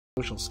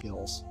social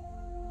skills.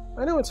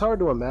 I know it's hard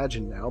to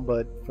imagine now,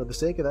 but for the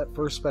sake of that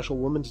first special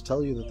woman to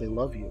tell you that they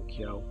love you,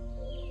 Kyo,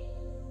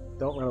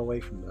 don't run away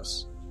from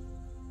this.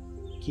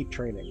 Keep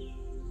training,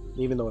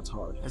 even though it's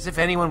hard. As if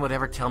anyone would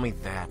ever tell me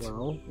that.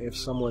 Well, if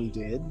someone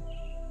did,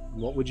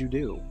 what would you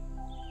do?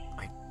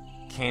 I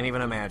can't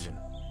even imagine.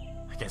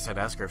 I guess I'd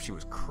ask her if she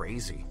was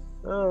crazy.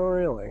 Oh,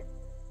 really?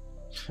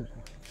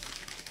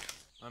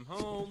 I'm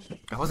home.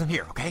 I wasn't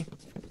here, okay?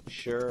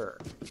 Sure.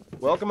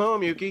 Welcome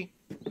home, Yuki.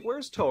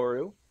 Where's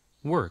Toru?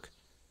 Work.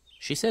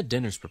 She said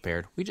dinner's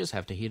prepared. We just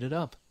have to heat it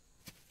up.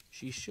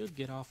 She should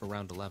get off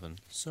around 11,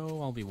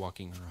 so I'll be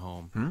walking her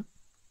home.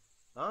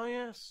 Ah,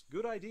 yes.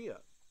 Good idea.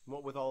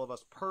 What with all of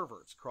us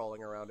perverts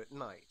crawling around at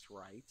night,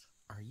 right?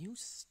 Are you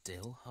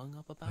still hung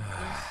up about this?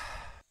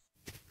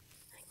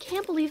 I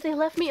can't believe they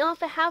left me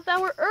off a half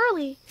hour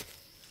early.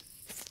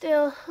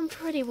 Still, I'm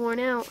pretty worn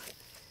out.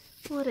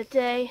 What a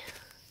day.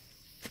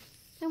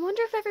 I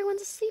wonder if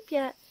everyone's asleep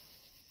yet.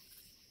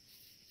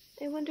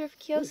 I wonder if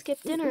Kyo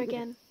skipped dinner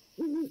again.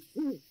 I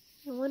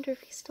wonder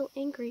if he's still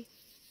angry.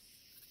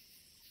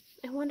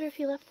 I wonder if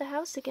he left the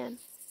house again.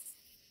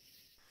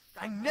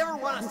 I never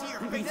want to see your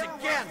face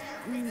again!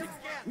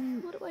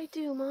 What do I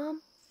do,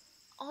 Mom?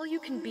 All you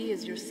can be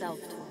is yourself,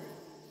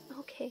 Tori.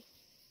 Okay.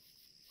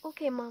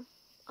 Okay, Mom.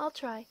 I'll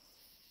try.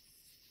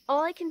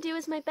 All I can do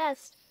is my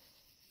best,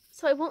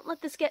 so I won't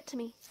let this get to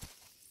me.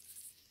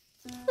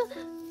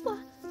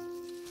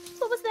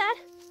 What was that?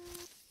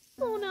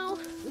 Oh no.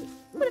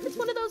 What if it's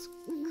one of those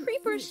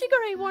creepers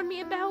Shigure warned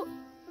me about?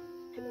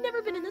 I've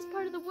never been in this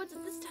part of the woods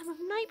at this time of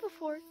night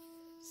before.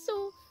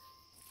 So,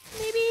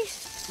 maybe...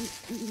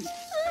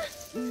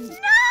 no!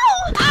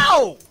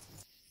 Ow!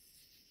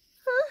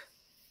 Huh?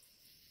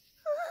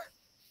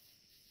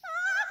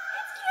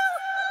 It's cute! I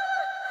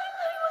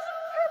thought he was a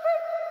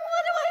pervert.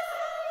 What do I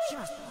say? She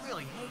must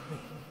really hate me.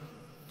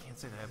 Can't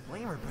say that I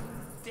blame her, but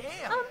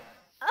damn!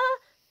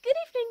 Good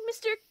evening,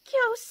 Mr.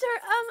 Kyo, sir.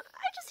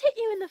 I just hit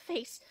you in the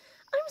face.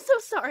 I'm so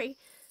sorry.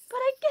 But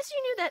I guess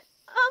you knew that,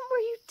 were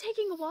you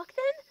taking a walk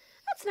then?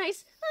 That's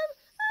nice.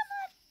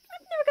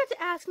 I've never got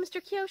to ask,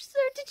 Mr. Kyo,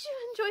 sir, did you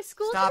enjoy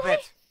school Stop today?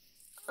 it!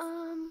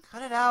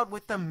 Cut it out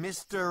with the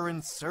Mr.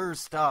 and Sir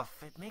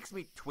stuff. It makes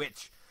me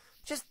twitch.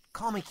 Just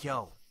call me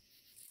Kyo.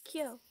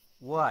 Kyo.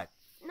 What?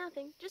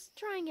 Nothing. Just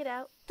trying it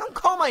out. Don't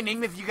call my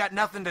name if you got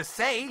nothing to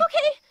say.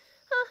 Okay.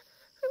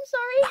 I'm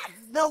sorry.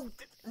 No,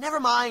 never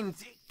mind.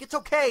 It's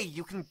okay.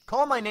 You can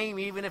call my name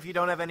even if you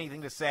don't have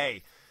anything to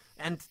say.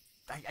 And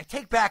I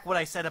take back what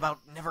I said about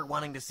never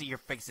wanting to see your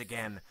face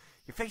again.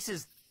 Your face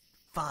is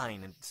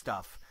fine and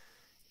stuff.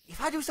 If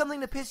I do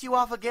something to piss you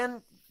off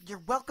again, you're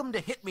welcome to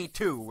hit me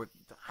too.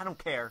 I don't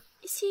care.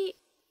 Is he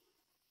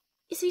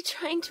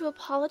trying to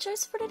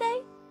apologize for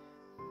today?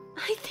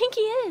 I think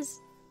he is.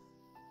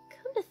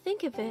 Come to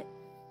think of it,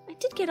 I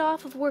did get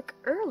off of work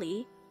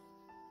early.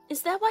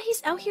 Is that why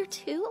he's out here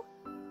too?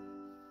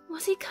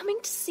 Was he coming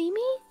to see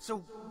me?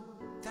 So,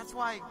 that's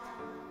why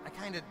I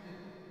kinda...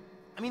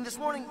 I mean, this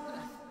morning...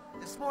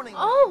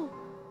 Oh!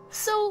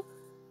 So,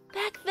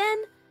 back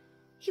then,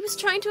 he was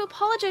trying to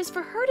apologize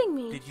for hurting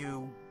me. Did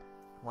you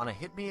want to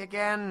hit me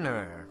again,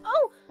 or...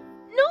 Oh!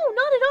 No,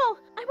 not at all!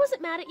 I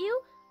wasn't mad at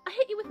you. I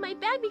hit you with my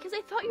bag because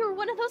I thought you were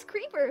one of those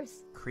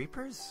creepers.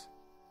 Creepers?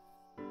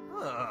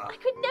 I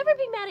could never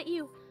be mad at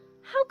you.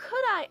 How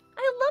could I?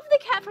 I love the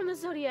cat from the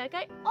Zodiac.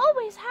 I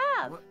always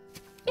have. What?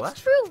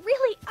 It's true,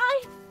 really.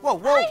 Whoa!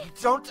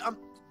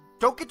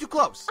 Don't get too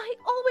close. I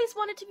always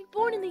wanted to be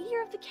born in the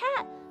year of the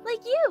cat,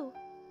 like you.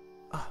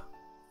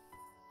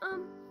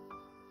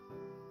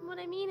 What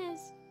I mean is,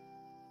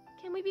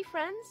 can we be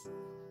friends?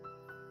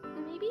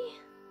 Maybe?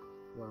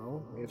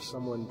 Well, if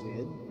someone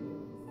did,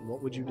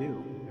 what would you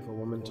do if a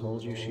woman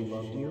told you she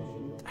loved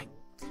you?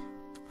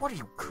 What are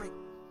you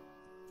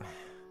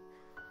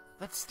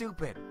That's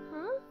stupid.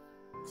 Huh?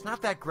 It's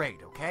not that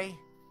great, okay?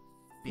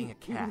 Being a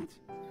cat.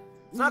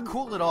 It's not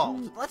cool at all.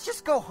 Let's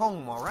just go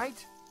home,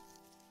 alright?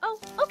 Oh,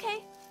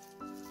 okay.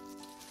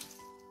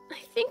 I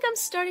think I'm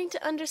starting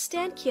to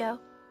understand Kyo.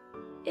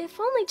 If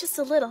only just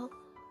a little.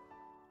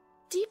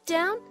 Deep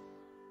down,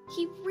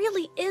 he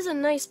really is a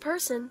nice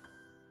person.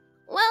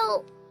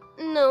 Well,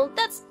 no,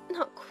 that's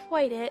not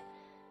quite it.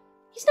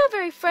 He's not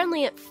very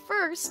friendly at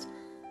first,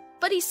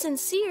 but he's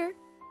sincere.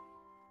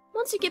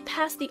 Once you get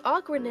past the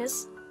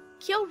awkwardness,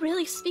 Kyo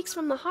really speaks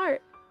from the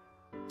heart.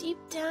 Deep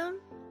down,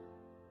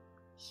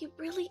 he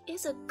really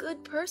is a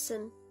good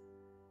person.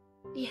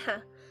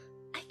 Yeah,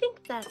 I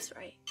think that's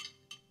right.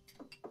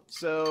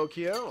 So,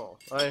 Kyo,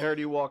 I heard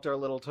you walked our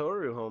little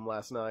Toru home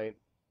last night.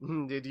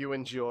 Did you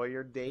enjoy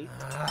your date?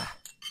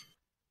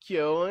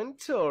 Kyo and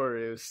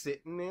Toru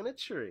sitting in a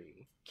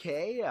tree.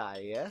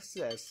 Kissi,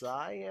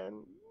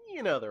 and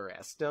you know the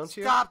rest, don't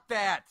you? Stop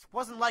that!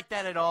 Wasn't like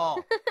that at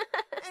all.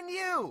 And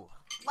you!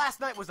 Last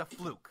night was a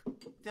fluke.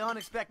 Don't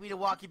expect me to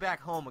walk you back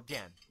home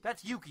again.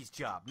 That's Yuki's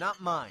job, not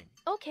mine.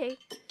 Okay.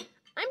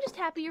 I'm just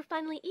happy you're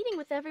finally eating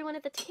with everyone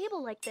at the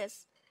table like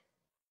this.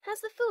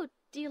 How's the food?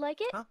 Do you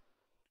like it? Huh?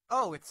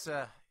 Oh,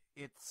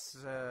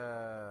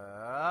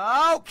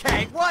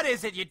 okay, what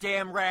is it, you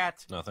damn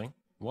rat? Nothing.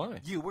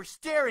 Why? You were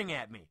staring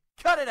at me.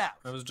 Cut it out.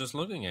 I was just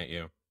looking at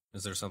you.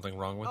 Is there something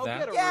wrong with Oh, that?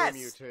 get a Yes!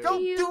 room, you two. Don't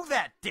Do you do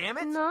that, damn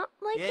it! Not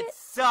like It it?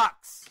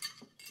 sucks.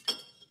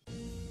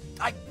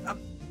 I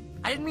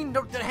didn't mean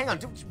to. Hang on.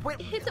 Wait.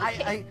 It's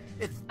okay.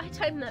 It's I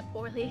timed that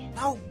poorly.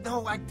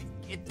 no.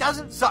 It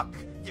doesn't suck.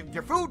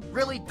 Your food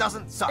really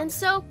doesn't suck. And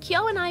so,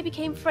 Kyo and I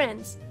became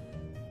friends.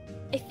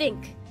 I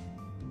think.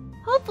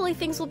 Hopefully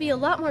things will be a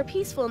lot more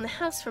peaceful in the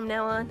house from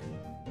now on.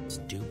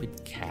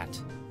 Stupid cat.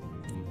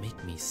 You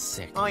make me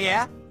sick. Oh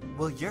yeah?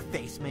 Well, your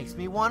face makes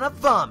me want to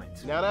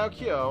vomit. Now,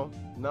 Kyo,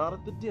 not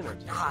at the dinner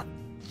table. Ah,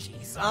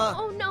 jeez.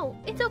 Oh no,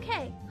 it's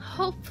okay.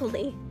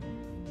 Hopefully.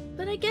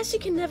 But I guess you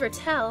can never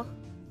tell.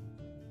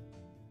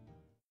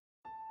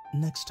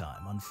 Next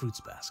time on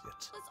Fruits Basket.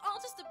 It's all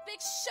just a big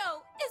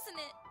show, isn't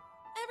it?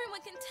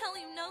 Everyone can tell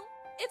you no.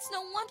 It's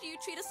no wonder you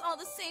treat us all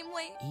the same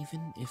way.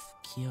 Even if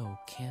Kyo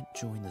can't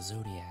join the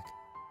Zodiac,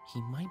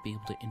 he might be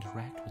able to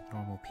interact with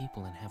normal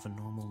people and have a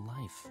normal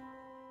life.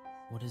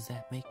 What does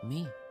that make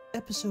me?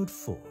 Episode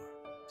 4,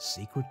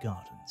 Secret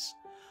Gardens.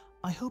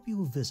 I hope you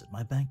will visit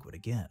my banquet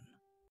again.